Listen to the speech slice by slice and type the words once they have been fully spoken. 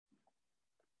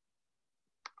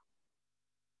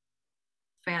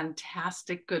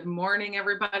Fantastic. Good morning,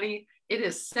 everybody. It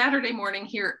is Saturday morning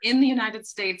here in the United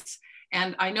States,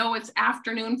 and I know it's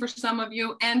afternoon for some of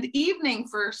you and evening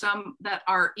for some that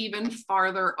are even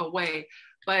farther away.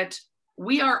 But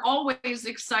we are always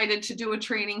excited to do a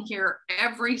training here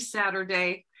every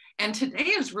Saturday. And today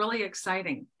is really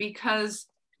exciting because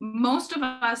most of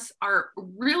us are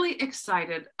really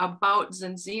excited about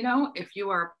Zinzino if you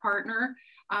are a partner.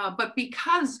 But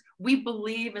because we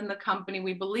believe in the company,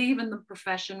 we believe in the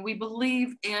profession, we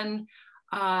believe in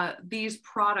these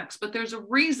products, but there's a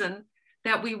reason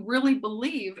that we really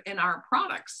believe in our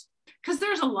products, because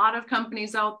there's a lot of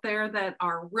companies out there that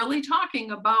are really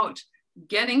talking about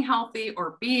getting healthy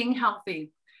or being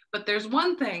healthy. But there's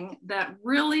one thing that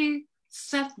really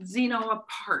sets Zinzino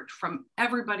apart from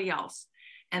everybody else,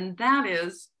 and that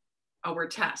is our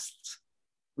tests.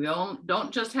 We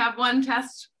don't just have one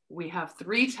test. We have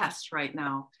 3 tests right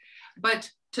now. But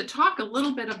to talk a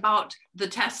little bit about the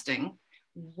testing,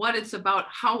 what it's about,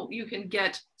 how you can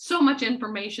get so much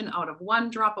information out of one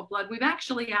drop of blood, we've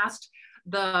actually asked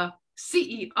the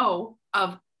CEO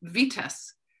of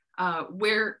Vitas,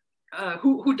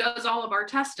 who does all of our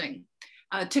testing,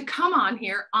 to come on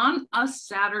here on a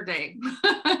Saturday.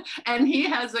 And he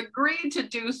has agreed to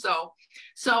do so.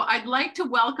 So I'd like to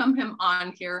welcome him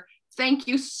on here. Thank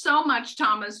you so much,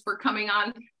 Thomas, for coming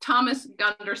on. Thomas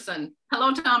Gundersen.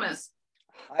 Hello, Thomas.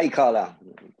 Hi, Carla.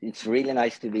 It's really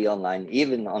nice to be online,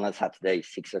 even on a Saturday,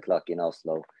 6 o'clock in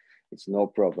Oslo. It's no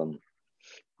problem.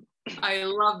 I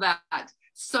love that.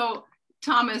 So,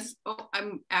 Thomas,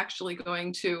 I'm actually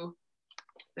going to,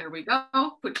 there we go,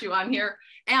 put you on here.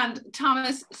 And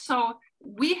Thomas, so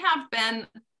we have been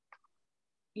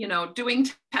doing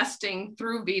testing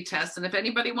through Vitas. And if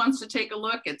anybody wants to take a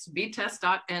look, it's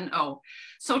vitas.no.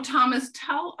 So Thomas,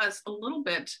 tell us a little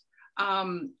bit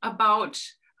about,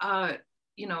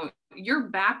 your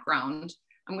background.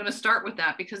 I'm going to start with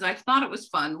that because I thought it was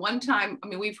fun. One time,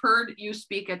 we've heard you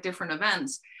speak at different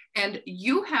events, and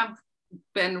you have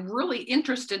been really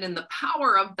interested in the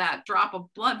power of that drop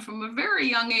of blood from a very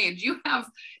young age. You have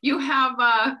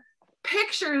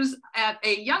pictures at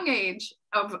a young age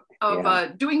of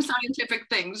doing scientific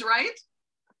things, right?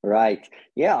 Right.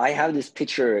 Yeah, I have this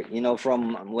picture,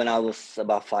 from when I was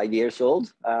about 5 years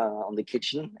old on the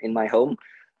kitchen in my home.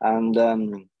 And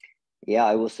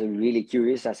I was really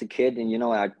curious as a kid. And,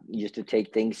 I used to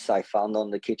take things I found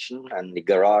on the kitchen and the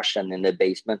garage and in the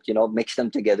basement, mix them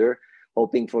together,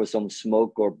 hoping for some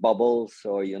smoke or bubbles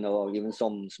or, even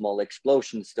some small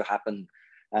explosions to happen.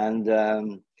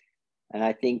 And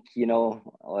I think,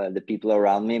 the people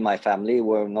around me, my family,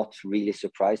 were not really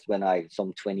surprised when I,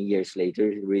 some 20 years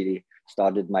later, really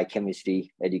started my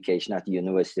chemistry education at the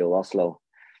University of Oslo.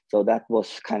 So that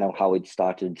was kind of how it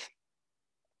started.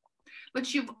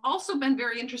 But you've also been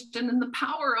very interested in the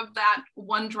power of that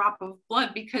one drop of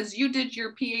blood because you did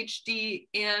your Ph.D.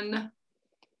 in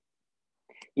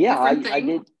I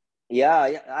did.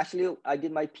 Yeah, actually, I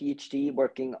did my PhD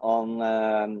working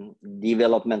on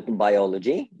developmental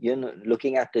biology,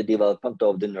 looking at the development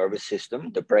of the nervous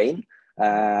system, the brain,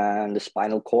 and the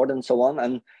spinal cord, and so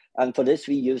on. And for this,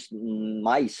 we used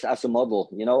mice as a model,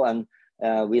 and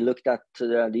we looked at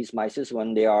these mice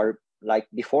when they are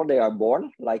before they are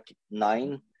born,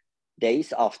 9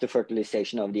 days after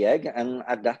fertilization of the egg. And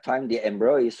at that time, the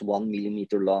embryo is 1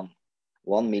 millimeter long.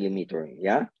 1 millimeter,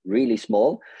 really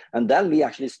small. And then we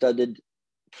actually studied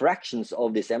fractions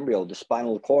of this embryo, the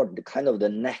spinal cord, the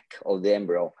neck of the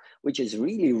embryo, which is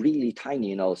really, really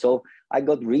tiny, So I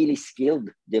got really skilled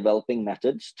developing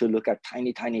methods to look at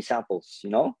tiny, tiny samples,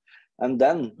 And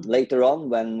then later on,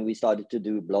 when we started to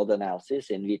do blood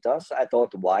analysis in Vitas, I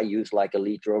thought, why use a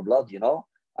liter of blood,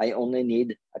 I only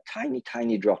need a tiny,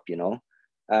 tiny drop,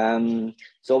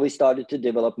 So we started to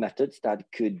develop methods that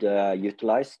could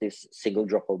utilize this single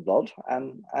drop of blood.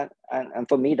 And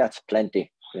for me, that's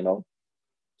plenty,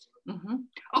 Mm-hmm.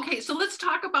 Okay, so let's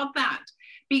talk about that,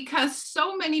 because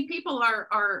so many people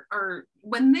are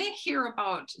when they hear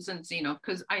about Zinzino,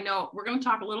 because I know we're going to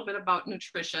talk a little bit about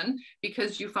nutrition,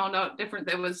 because you found out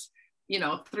that was,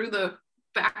 through the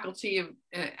faculty of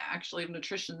actually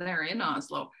nutrition there in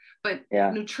Oslo, but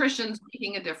nutrition's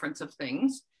making a difference of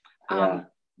things.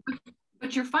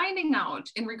 But you're finding out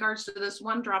in regards to this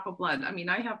one drop of blood.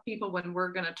 I have people when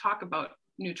we're going to talk about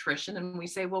nutrition and we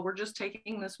say, well, we're just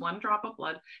taking this one drop of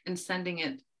blood and sending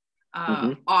it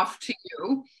off to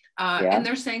you. And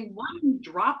they're saying 1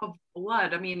 drop of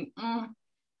blood. Can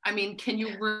you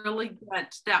really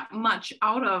get that much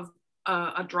out of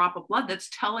a drop of blood that's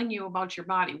telling you about your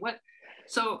body?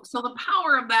 So the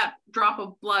power of that drop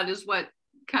of blood is what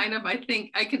kind of, I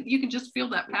think you can just feel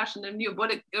that passion in you,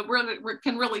 what it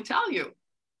can really tell you.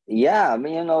 Yeah, I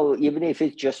mean, you know, even if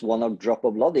it's just one drop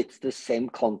of blood, it's the same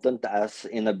content as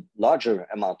in a larger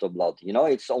amount of blood. You know,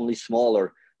 it's only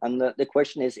smaller. And the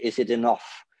question is it enough?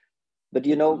 But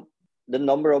you know, the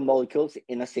number of molecules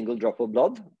in a single drop of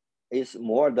blood is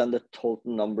more than the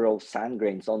total number of sand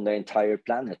grains on the entire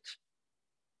planet.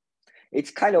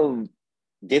 It's kind of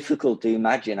difficult to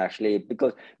imagine actually,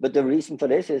 but the reason for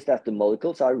this is that the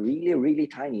molecules are really, really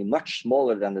tiny, much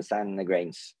smaller than the sand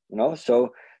grains, you know,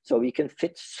 so we can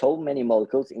fit so many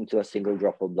molecules into a single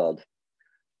drop of blood.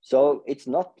 So it's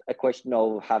not a question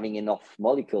of having enough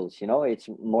molecules, you know, it's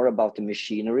more about the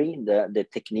machinery, the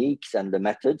techniques and the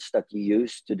methods that you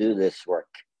use to do this work.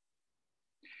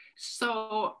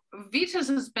 So Vitas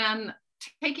has been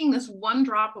taking this one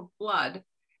drop of blood,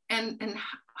 and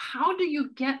how do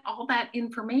you get all that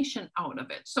information out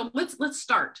of it? So let's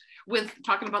start with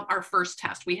talking about our first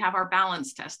test. We have our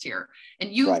balance test here,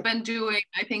 and you've been doing,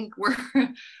 I think we're,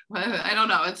 I don't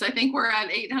know, I think we're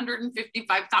at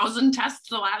 855,000 tests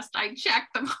the last I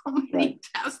checked of how many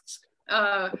tests.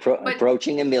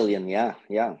 Approaching 1 million, yeah,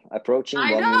 approaching 1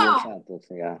 million samples,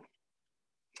 yeah.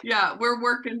 Yeah, we're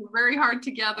working very hard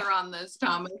together on this,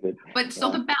 Thomas. But so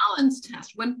the balance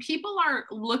test, when people are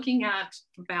looking at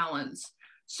balance,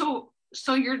 so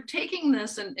you're taking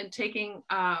this and taking,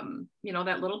 you know,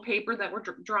 that little paper that we're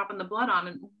dropping the blood on,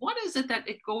 and what is it that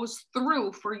it goes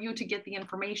through for you to get the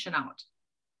information out?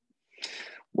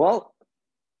 Well,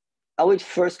 I would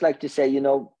first like to say, you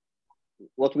know,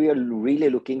 what we are really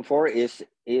looking for is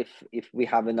if we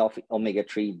have enough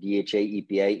omega-3, DHA,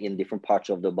 EPA in different parts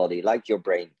of the body, like your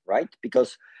brain, right?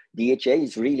 Because DHA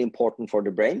is really important for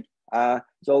the brain.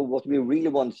 So what we really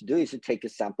want to do is to take a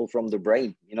sample from the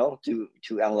brain, you know, to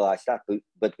analyze that,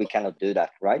 but we cannot do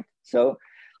that, right? So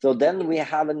then we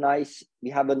have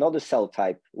another cell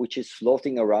type, which is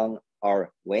floating around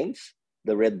our veins,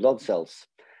 the red blood cells.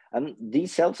 And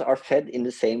these cells are fed in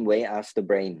the same way as the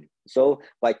brain. So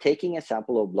by taking a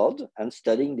sample of blood and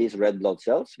studying these red blood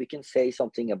cells, we can say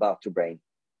something about the brain.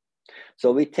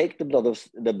 So we take the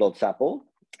blood sample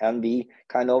and we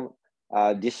kind of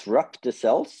disrupt the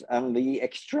cells, and we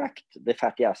extract the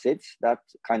fatty acids that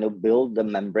kind of build the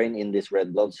membrane in these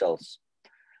red blood cells.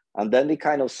 And then we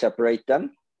kind of separate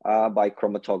them by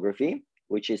chromatography,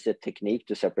 which is a technique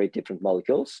to separate different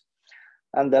molecules.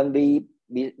 And then we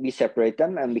separate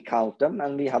them and we count them,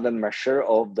 and we have a measure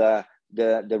of the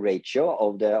ratio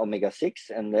of the omega-6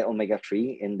 and the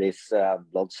omega-3 in this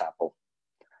blood sample.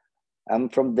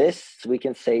 And from this, we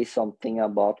can say something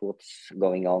about what's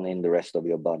going on in the rest of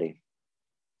your body.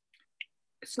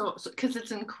 So because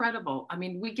it's incredible. I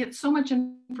mean, we get so much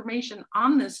information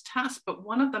on this test, but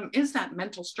one of them is that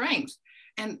mental strength.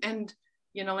 And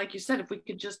you know, like you said, if we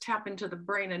could just tap into the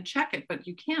brain and check it, but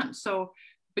you can't. So,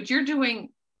 but you're doing,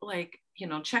 like, you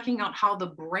know, checking out how the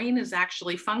brain is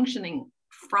actually functioning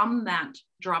from that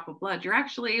drop of blood. You're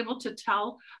actually able to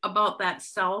tell about that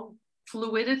cell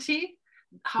fluidity,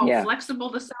 how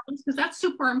flexible the cell is, because that's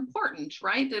super important,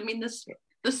 right? I mean,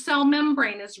 the cell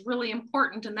membrane is really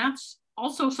important, and that's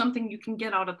also something you can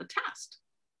get out of the test.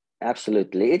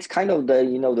 Absolutely. It's kind of the,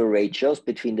 you know, the ratios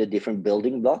between the different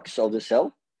building blocks of the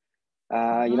cell.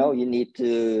 You know, you need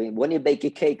to, when you bake a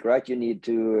cake, right, you need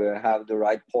to have the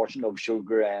right portion of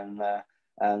sugar and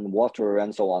water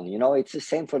and so on. You know, it's the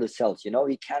same for the cells. You know,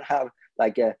 you can't have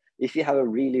like if you have a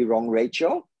really wrong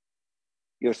ratio,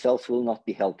 your cells will not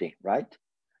be healthy, right?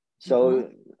 So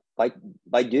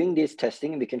by doing this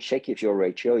testing, we can check if your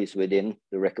ratio is within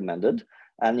the recommended.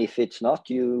 And if it's not,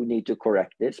 you need to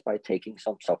correct this by taking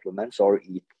some supplements or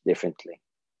eat differently.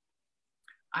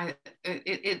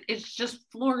 It just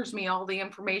floors me, all the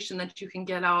information that you can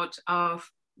get out of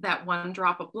that one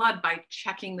drop of blood by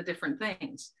checking the different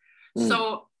things.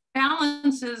 So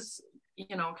balance is,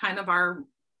 you know, kind of our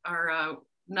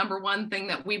number one thing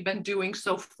that we've been doing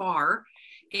so far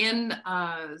in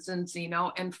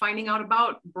Zinzino, and finding out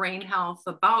about brain health,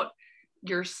 about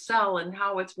your cell and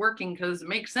how it's working, because it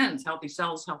makes sense, healthy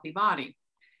cells, healthy body.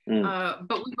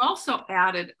 But we've also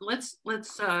added, let's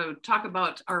talk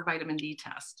about our vitamin D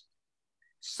test.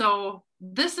 So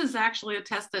this is actually a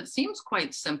test that seems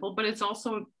quite simple, but it's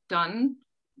also done,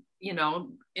 you know,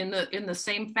 in the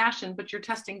same fashion, but you're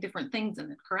testing different things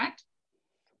in it, correct?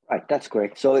 Right, that's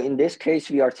correct. So in this case,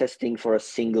 we are testing for a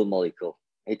single molecule.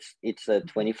 It's a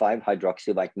 25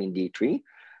 hydroxy vitamin D3,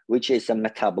 which is a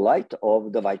metabolite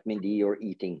of the vitamin D you're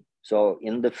eating. So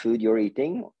in the food you're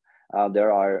eating,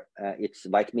 it's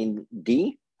vitamin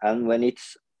D, and when it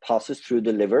passes through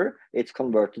the liver, it's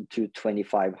converted to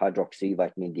 25 hydroxy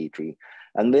vitamin D3.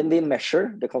 And when we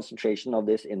measure the concentration of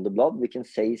this in the blood, we can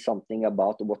say something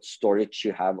about what storage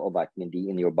you have of vitamin D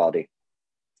in your body.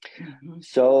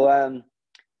 So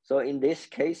So in this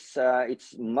case,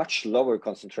 it's much lower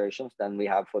concentrations than we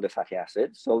have for the fatty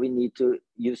acids. So we need to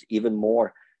use even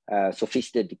more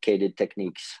sophisticated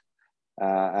techniques.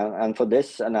 And for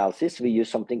this analysis, we use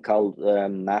something called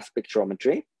mass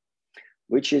spectrometry,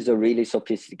 which is a really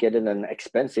sophisticated and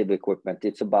expensive equipment.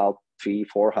 It's about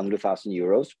 300,000–400,000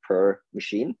 euros per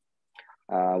machine,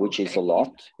 which is a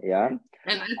lot. Yeah.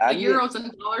 And the euros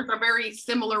and dollars are very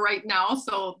similar right now,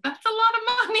 so that's a lot of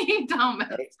money,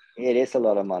 Thomas. It is a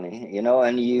lot of money, you know,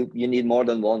 and you need more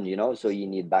than one, you know, so you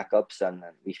need backups. And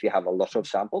if you have a lot of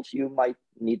samples, you might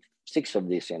need 6 of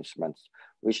these instruments,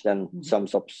 which then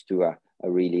sums up to a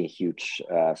really huge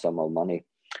sum of money.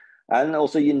 And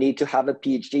also you need to have a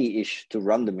PhD-ish to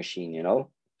run the machine, you know.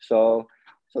 So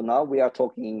now we are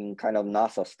talking kind of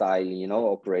NASA style, you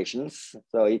know, operations.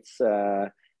 So it's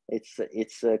a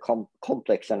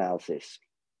complex analysis.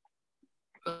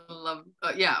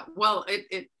 Yeah, well,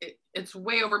 it's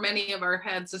way over many of our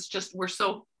heads. It's just, we're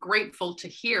so grateful to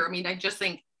hear. I mean, I just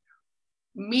think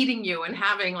meeting you and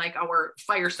having like our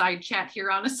fireside chat here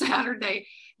on a Saturday,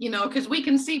 you know, because we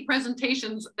can see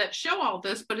presentations that show all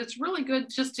this, but it's really good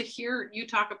just to hear you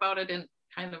talk about it in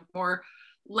kind of more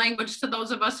language to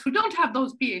those of us who don't have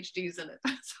those PhDs in it.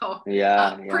 So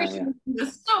appreciate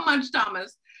this so much,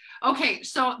 Thomas. Okay,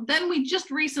 so then we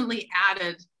just recently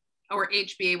added our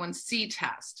HbA1c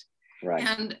test. Right.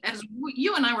 And as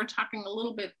you and I were talking a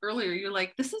little bit earlier, you're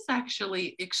like, this is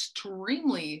actually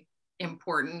extremely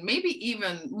important, maybe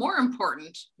even more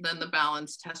important than the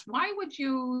balance test. Why would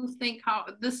you think how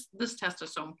this test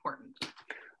is so important?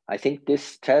 I think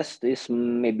this test is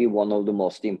maybe one of the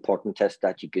most important tests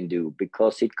that you can do,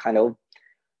 because it kind of,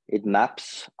 it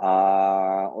maps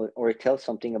or it tells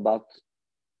something about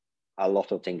a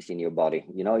lot of things in your body.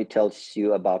 You know, it tells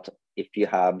you about if you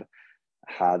have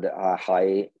had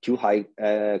a too high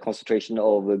concentration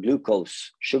of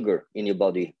glucose, sugar in your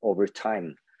body over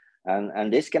time.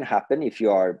 And this can happen if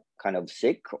you are kind of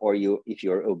sick, or if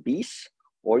you're obese,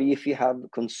 or if you have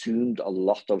consumed a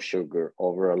lot of sugar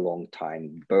over a long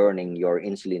time, burning your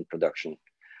insulin production.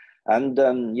 And,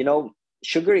 you know,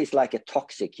 sugar is like a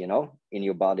toxic, you know, in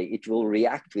your body. It will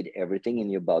react with everything in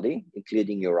your body,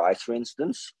 including your eyes, for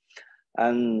instance.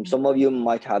 And some of you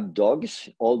might have dogs.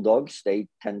 All dogs, they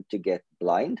tend to get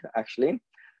blind, actually.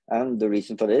 And the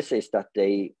reason for this is that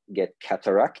they get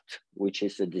cataract, which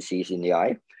is a disease in the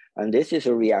eye. And this is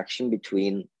a reaction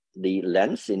between the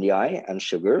lens in the eye and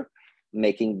sugar,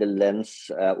 making the lens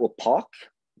opaque.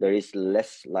 There is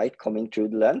less light coming through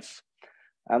the lens,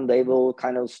 and they will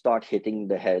kind of start hitting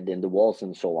the head in the walls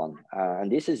and so on. And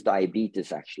this is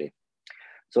diabetes, actually.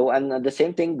 So, and the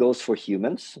same thing goes for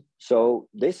humans. So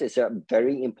this is a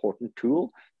very important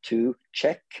tool to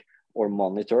check or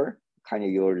monitor kind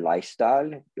of your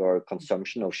lifestyle, your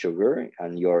consumption of sugar,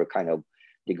 and your kind of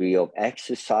degree of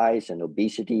exercise and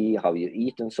obesity, how you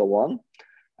eat and so on.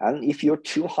 And if you're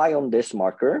too high on this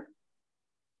marker,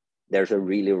 there's a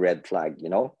really red flag, you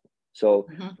know. So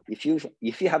if you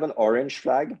have an orange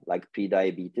flag like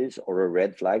pre-diabetes, or a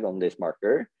red flag on this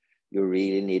marker, you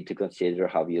really need to consider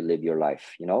how you live your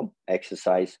life, you know,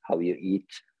 exercise, how you eat,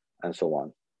 and so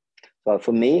on. So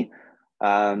for me,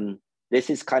 this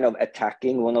is kind of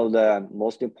attacking one of the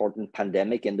most important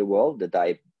pandemic in the world, the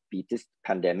diabetes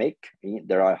pandemic.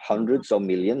 There are hundreds of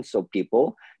millions of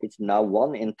people. It's now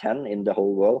 1 in 10 in the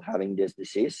whole world having this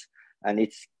disease, and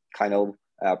it's kind of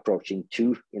approaching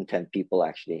 2 in 10 people,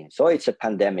 actually. So it's a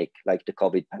pandemic, like the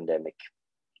COVID pandemic.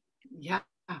 Yeah.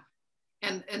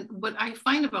 And what I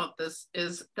find about this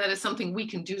is that it's something we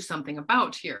can do something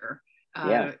about here,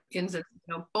 in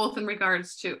Zinzino, both in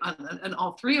regards to, and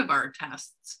all 3 of our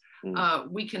tests,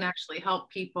 we can actually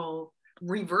help people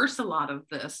reverse a lot of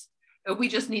this. We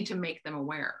just need to make them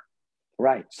aware.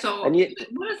 Right. So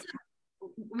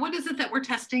what is it that we're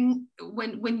testing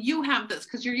when you have this?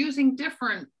 Because you're using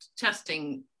different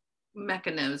testing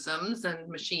mechanisms and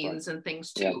machines and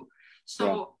things too. Yeah.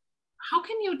 So how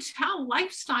can you tell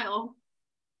lifestyle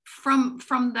from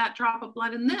that drop of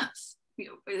blood in this?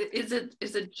 Is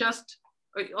it just,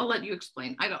 I'll let you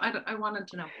explain. I wanted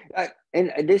to know.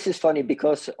 And this is funny,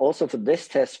 because also for this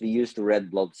test we use the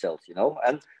red blood cells, you know,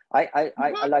 and I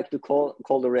like to call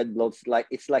the red bloods like,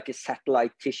 it's like a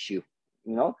satellite tissue,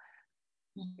 you know.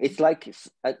 It's like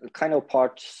a kind of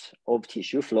parts of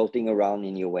tissue floating around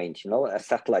in your veins, you know, a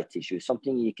satellite tissue,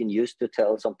 something you can use to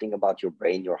tell something about your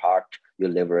brain, your heart, your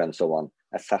liver, and so on,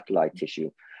 a satellite tissue.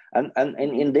 And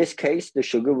in this case, the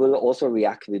sugar will also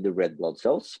react with the red blood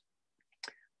cells.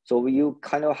 So you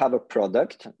kind of have a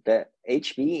product. The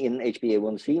HB in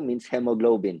HbA1c means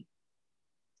hemoglobin.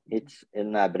 It's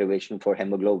an abbreviation for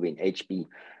hemoglobin, HB.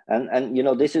 And you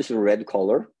know, this is the red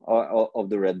color of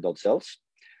the red blood cells.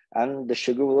 and the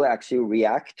sugar will actually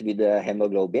react with the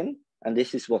hemoglobin, and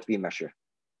this is what we measure.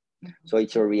 So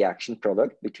it's a reaction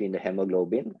product between the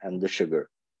hemoglobin and the sugar.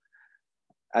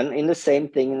 And in the same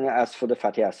thing as for the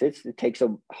fatty acids, it takes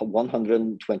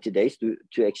 120 days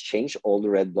to exchange all the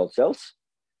red blood cells.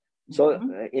 So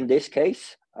in this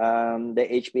case, the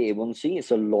HbA1c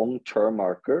is a long-term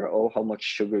marker of how much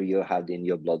sugar you had in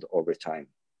your blood over time.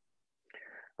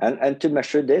 And to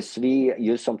measure this, we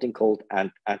use something called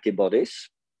antibodies.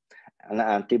 An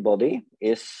antibody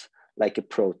is like a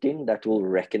protein that will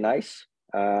recognize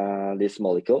this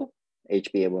molecule,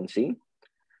 HbA1c.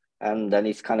 And then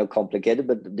it's kind of complicated,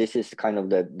 but this is kind of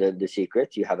the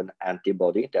secret. You have an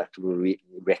antibody that will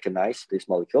recognize this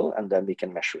molecule, and then we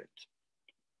can measure it.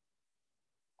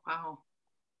 Wow.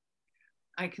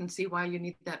 I can see why you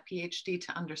need that PhD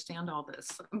to understand all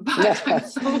this, but I'm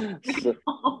so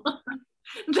grateful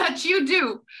that you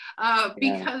do,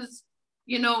 because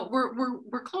you know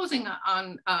we're closing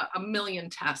on 1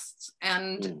 million tests,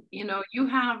 and you know you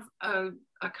have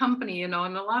a company, you know,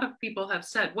 and a lot of people have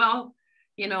said, well,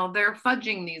 you know, they're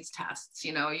fudging these tests,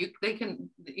 you know, they can,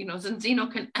 you know,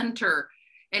 Zinzino can enter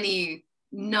any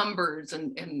numbers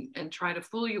and try to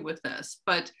fool you with this,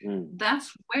 but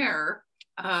that's where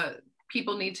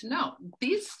people need to know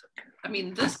these. I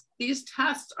mean, these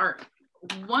tests are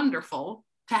wonderful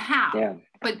to have,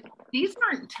 but these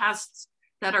aren't tests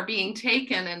that are being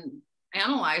taken and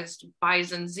analyzed by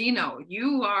Zinzino.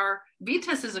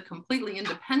 Vitas is a completely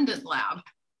independent lab,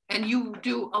 and you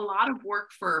do a lot of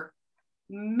work for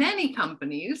many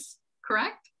companies,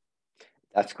 correct?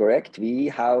 That's correct. We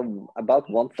have about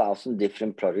 1,000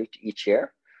 different products each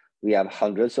year. We have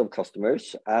hundreds of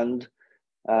customers, and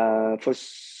for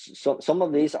some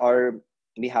of these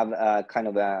we have a kind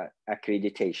of a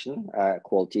accreditation,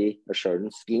 quality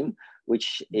assurance scheme,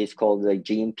 which is called the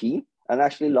GMP. And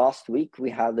actually last week we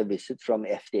had a visit from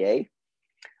FDA,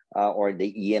 or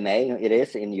the EMA it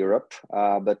is in Europe,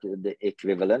 but the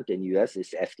equivalent in US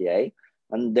is FDA.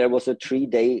 And there was a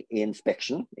 3-day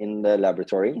inspection in the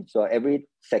laboratory. So every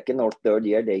second or third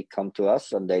year, they come to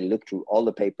us and they look through all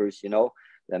the papers, you know,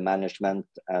 the management,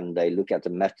 and they look at the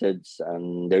methods,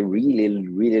 and they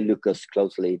really look us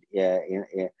closely.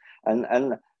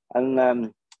 And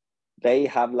they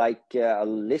have like a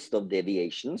list of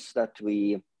deviations that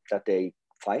they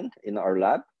find in our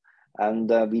lab. And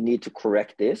we need to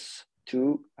correct this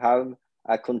to have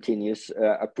a continuous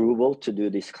approval to do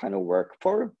this kind of work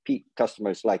for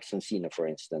customers like Zinzino, for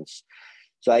instance.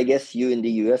 So I guess you in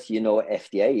the US, you know,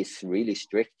 FDA is really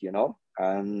strict, you know,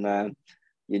 and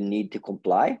you need to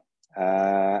comply.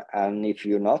 And if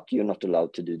you're not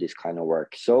allowed to do this kind of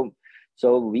work. So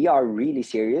we are really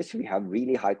serious. We have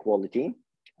really high quality,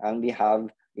 and we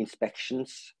have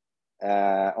inspections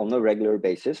on a regular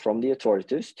basis from the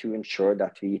authorities to ensure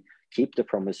that we keep the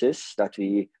promises that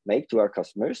we make to our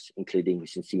customers, including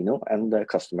Zinzino and the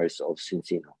customers of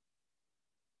Zinzino.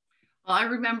 Well, I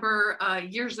remember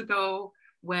years ago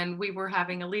when we were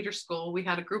having a leader school, we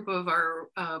had a group of our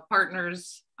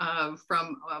partners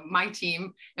from my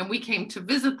team, and we came to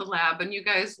visit the lab, and you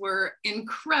guys were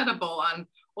incredible on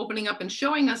opening up and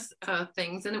showing us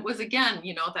things. And it was, again,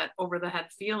 you know, that over the head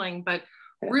feeling, but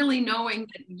really knowing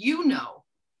that you know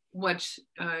what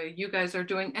you guys are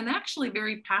doing, and actually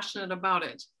very passionate about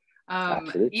it.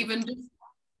 Even just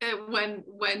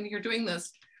when you're doing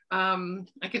this,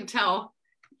 I can tell,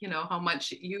 you know, how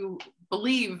much you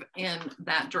believe in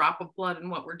that drop of blood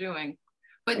and what we're doing.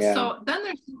 But so then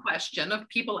there's the question of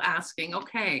people asking,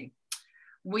 okay,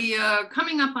 we are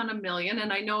coming up on 1 million,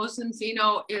 and I know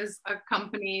Zinzino is a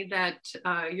company that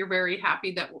you're very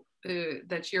happy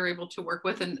that you're able to work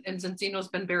with, and Zinzino's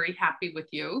been very happy with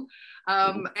you,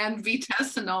 and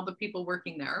Vitas and all the people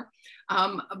working there.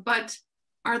 But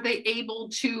are they able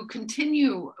to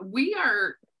continue? We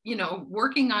are, you know,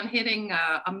 working on hitting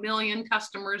 1 million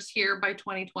customers here by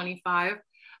 2025,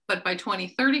 but by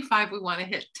 2035 we want to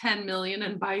hit 10 million,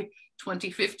 and by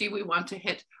 2050 we want to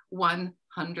hit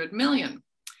 100 million.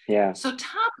 Yeah. So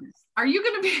Thomas, are you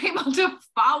going to be able to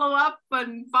follow up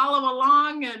and follow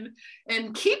along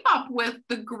and keep up with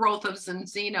the growth of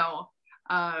Zinzino?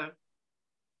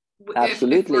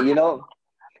 Absolutely. You know,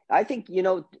 I think, you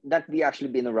know, that we actually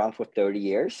been around for 30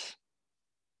 years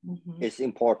is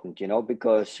important, you know,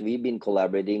 because we've been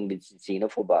collaborating with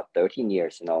Zinzino for about 13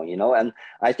 years now, you know, and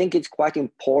I think it's quite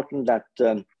important that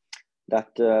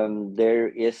there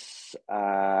is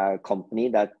a company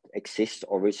that exists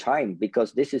over time,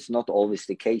 because this is not always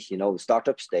the case. You know,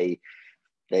 startups, they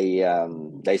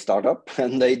start up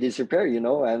and they disappear, you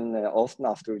know, and often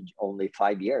after only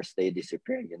 5 years they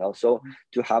disappear, you know. So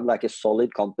to have like a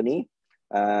solid company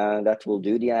that will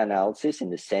do the analysis in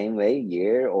the same way,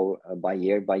 year or by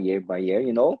year by year by year,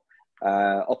 you know,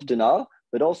 up to now,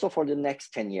 but also for the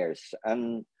next 10 years,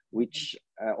 and which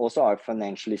also are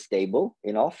financially stable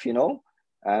enough, you know,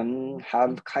 and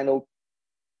have kind of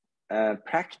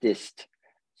practiced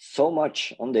so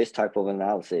much on this type of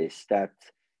analysis that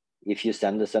if you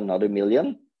send us another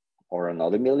million or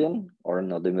another million or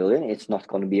another million, it's not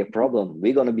going to be a problem.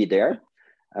 We're going to be there,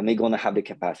 and we're going to have the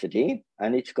capacity,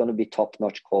 and it's going to be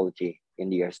top-notch quality in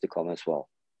the years to come as well.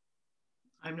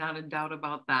 I'm not in doubt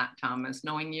about that, Thomas,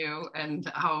 knowing you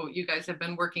and how you guys have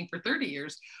been working for 30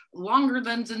 years, longer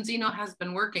than Zinzino has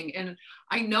been working. And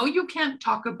I know you can't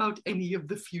talk about any of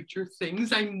the future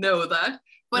things. I know that,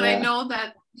 but I know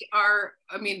that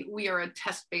we are a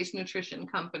test-based nutrition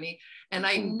company, and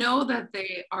I know that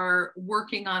they are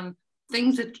working on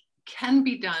things that can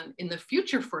be done in the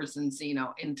future for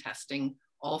Zinzino in testing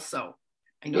also.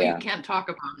 I know you can't talk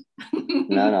about it.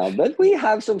 No, but we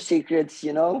have some secrets,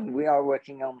 you know. We are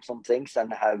working on some things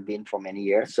and have been for many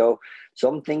years. So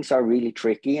some things are really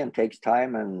tricky and takes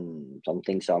time, and some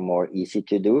things are more easy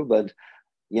to do. But,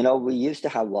 you know, we used to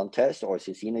have one test, or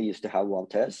Zinzino used to have one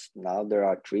test. Now there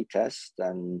are 3 tests,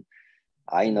 and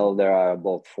I know there are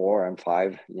about 4 and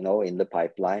 5, you know, in the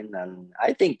pipeline. And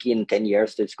I think in 10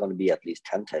 years, there's going to be at least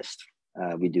 10 tests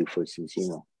we do for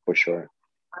Zinzino, for sure.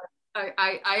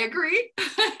 I agree.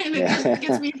 And it just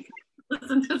gets me to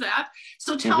listen to that.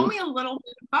 So tell me a little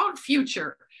bit about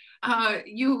future.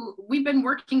 We've been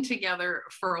working together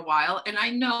for a while, and I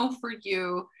know for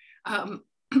you,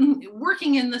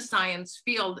 working in the science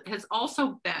field has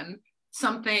also been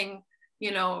something,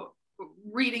 you know,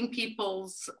 reading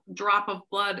people's drop of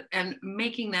blood and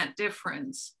making that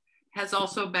difference has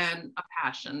also been a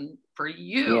passion for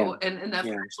you. And that's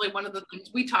actually one of the things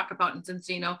we talk about in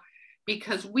Zinzino,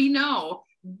 because we know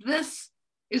this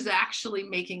is actually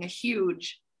making a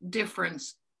huge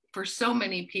difference for so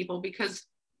many people, because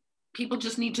people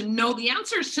just need to know the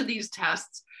answers to these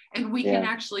tests, and we can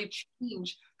actually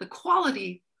change the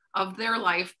quality of their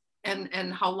life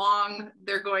and how long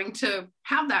they're going to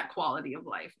have that quality of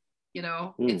life. You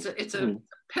know, it's a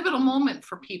pivotal moment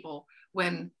for people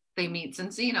when they meet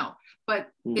Zinzino,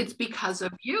 but it's because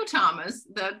of you, Thomas,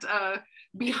 that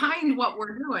behind what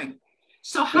we're doing.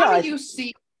 So how do you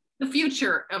see the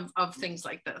future of things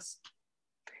like this?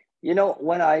 You know,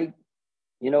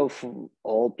 for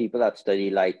all people that study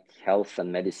like health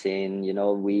and medicine, you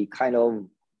know, we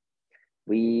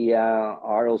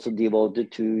are also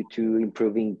devoted to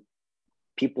improving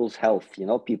people's health, you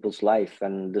know, people's life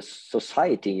and the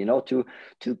society, you know, to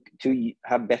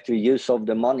have better use of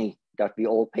the money that we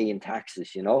all pay in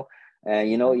taxes, you know.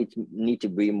 You know, it need to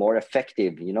be more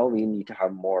effective, you know, we need to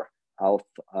have more out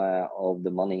of the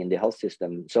money in the health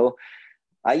system. So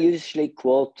I usually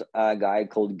quote a guy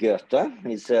called Goethe.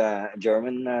 He's a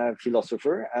German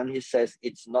philosopher, and he says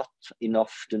it's not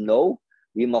enough to know,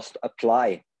 we must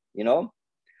apply, you know.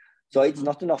 So it's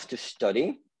not enough to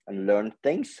study and learn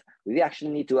things, we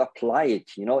actually need to apply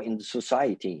it, you know, in the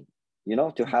society, you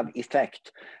know, to have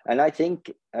effect. And I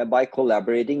think by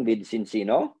collaborating with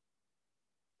Zinzino,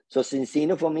 so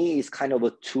Zinzino for me is kind of a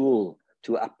tool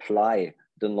to apply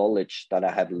the knowledge that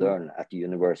I have learned at the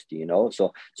university, you know.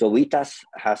 So Vitas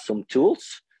has some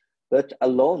tools, but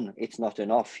alone it's not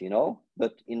enough, you know.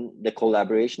 But in the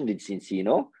collaboration with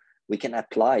Zinzino, we can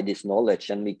apply this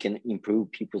knowledge and we can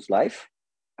improve people's life,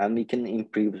 and we can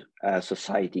improve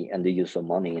society and the use of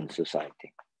money in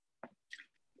society.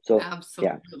 So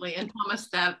absolutely. And Thomas,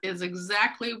 that is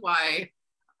exactly why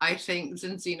I think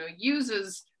Zinzino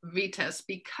uses Vitas,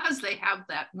 because they have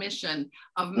that mission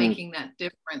of making that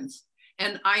difference.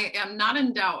 And I am not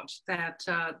in doubt that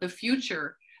the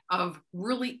future of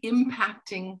really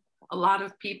impacting a lot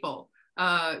of people,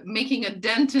 making a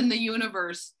dent in the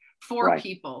universe for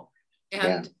people.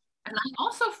 And I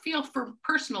also feel for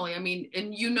personally, I mean,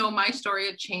 and you know my story,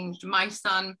 it changed my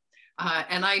son.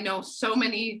 And I know so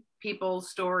many people's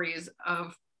stories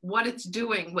of what it's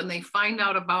doing when they find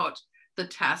out about the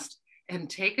test and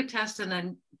take a test and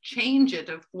then change it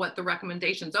of what the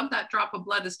recommendations of that drop of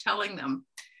blood is telling them.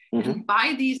 And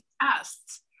by these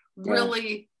tests,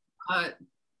 really,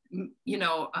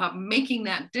 making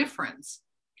that difference.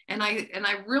 And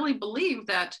I really believe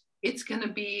that it's going to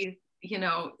be, you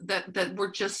know, that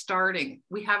we're just starting.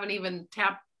 We haven't even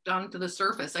tapped onto the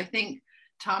surface. I think,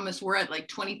 Thomas, we're at like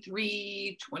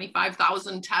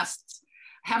 25,000 tests.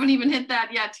 Haven't even hit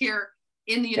that yet here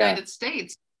in the United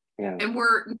States. And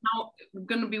we're now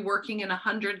going to be working in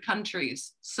 100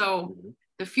 countries. So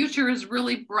the future is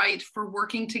really bright for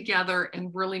working together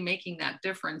and really making that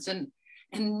difference. And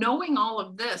knowing all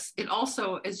of this, it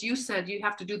also, as you said, you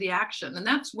have to do the action. And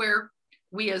that's where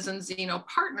we as Zinzino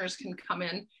partners can come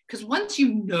in, because once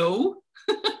you know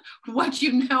what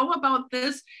you know about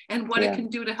this and what it can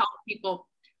do to help people,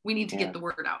 we need to get the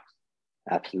word out.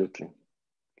 Absolutely.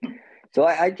 So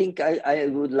I think I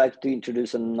would like to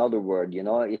introduce another word. You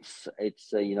know, it's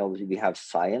you know, we have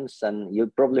science, and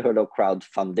you've probably heard of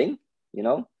crowdfunding. You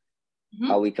know,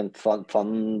 how we can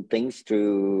fund things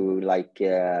through, like,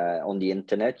 on the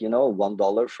internet. You know,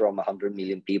 $1 from 100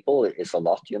 million people is a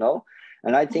lot. You know,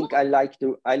 and I think I like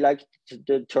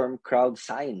the term crowd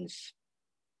science.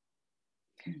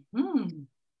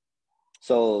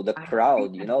 So the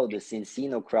crowd, you know, the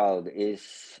Zinzino crowd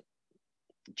is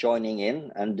joining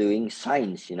in and doing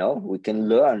science. You know, we can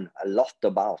learn a lot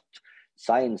about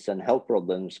science and health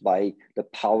problems by the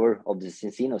power of the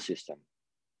Zinzino system.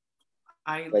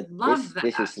 I love that.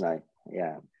 This is nice.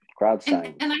 Yeah, crowd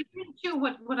science. And I think too,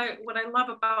 what I love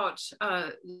about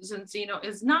Zinzino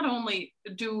is not only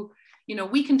do, you know,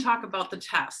 we can talk about the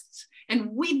tests,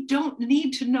 and we don't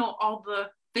need to know all the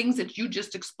things that you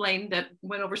just explained that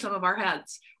went over some of our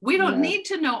heads. We don't need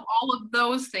to know all of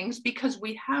those things, because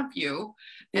we have you,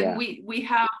 and we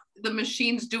have the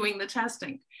machines doing the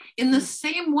testing. In the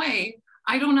same way,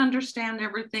 I don't understand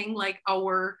everything like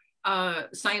our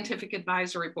scientific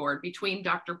advisory board between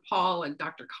Dr. Paul and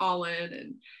Dr. Colin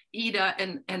and Ida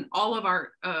and all of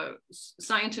our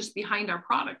scientists behind our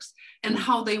products, and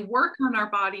how they work on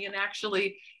our body and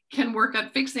actually can work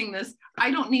at fixing this.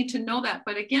 I don't need to know that.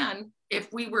 But again,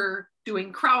 if we were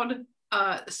doing crowd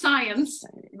science,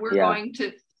 we're going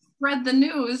to spread the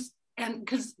news. And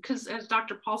because as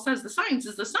Dr. Paul says, the science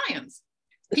is the science.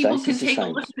 People can take a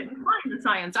look and find the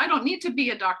science. I don't need to be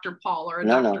a Dr. Paul or a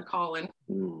Dr. Colin,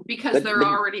 because they're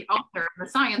already out there. The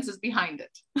science is behind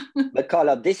it. But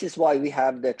Carla, this is why we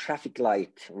have the traffic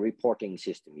light reporting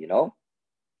system. You know,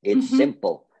 it's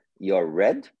simple. You're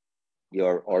red,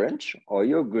 you're orange, or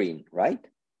you're green, right?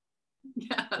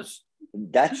 Yes.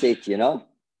 That's it. You know,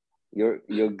 you're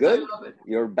good,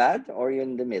 you're bad, or you're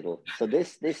in the middle. So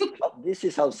this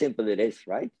is how simple it is,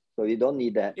 right? So you don't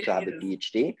need to have a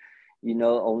PhD. You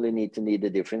know, only need the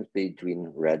difference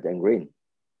between red and green.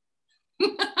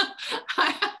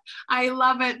 I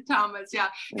love it, Thomas. Yeah.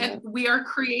 And we are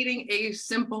creating a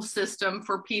simple system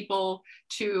for people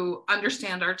to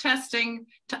understand our testing,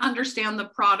 to understand the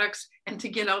products, and to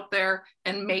get out there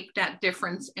and make that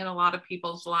difference in a lot of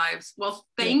people's lives. Well,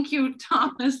 thank you,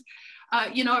 Thomas.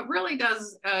 You know, it really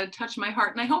does touch my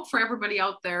heart. And I hope for everybody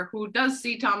out there who does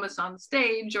see Thomas on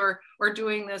stage or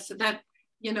doing this, that,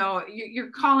 you know, you're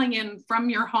calling in from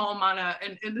your home on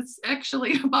and it's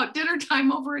actually about dinner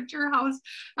time over at your house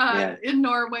in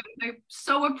Norway. I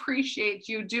so appreciate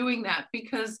you doing that,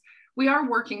 because we are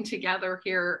working together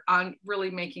here on really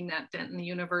making that dent in the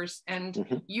universe.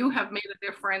 And you have made a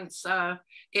difference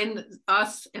in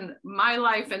us, in my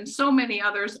life, and so many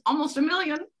others, almost 1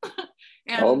 million.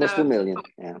 And, almost 1 million,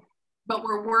 But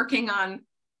we're working on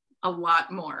a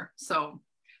lot more. So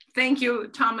thank you,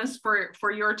 Thomas,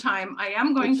 for your time. I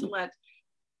am going to let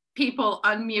people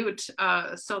unmute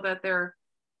so that they're,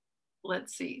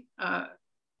 let's see,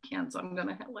 cancel. I'm going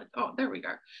to let, oh, there we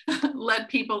go. Let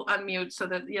people unmute so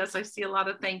that, yes, I see a lot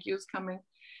of thank yous coming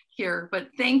here. But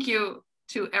thank you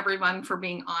to everyone for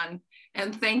being on.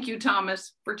 And thank you,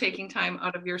 Thomas, for taking time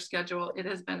out of your schedule. It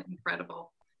has been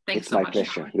incredible. Thanks so much. It's my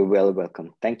pleasure. You're well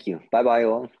welcome. Thank you. Bye-bye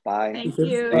all. Bye. Thank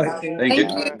you. Bye. Thank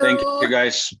you. Thank you,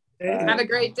 guys. Have a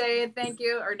great day. Thank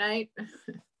you, or night.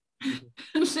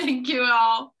 Thank you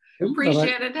all.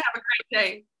 Appreciate it. Have a great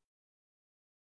day.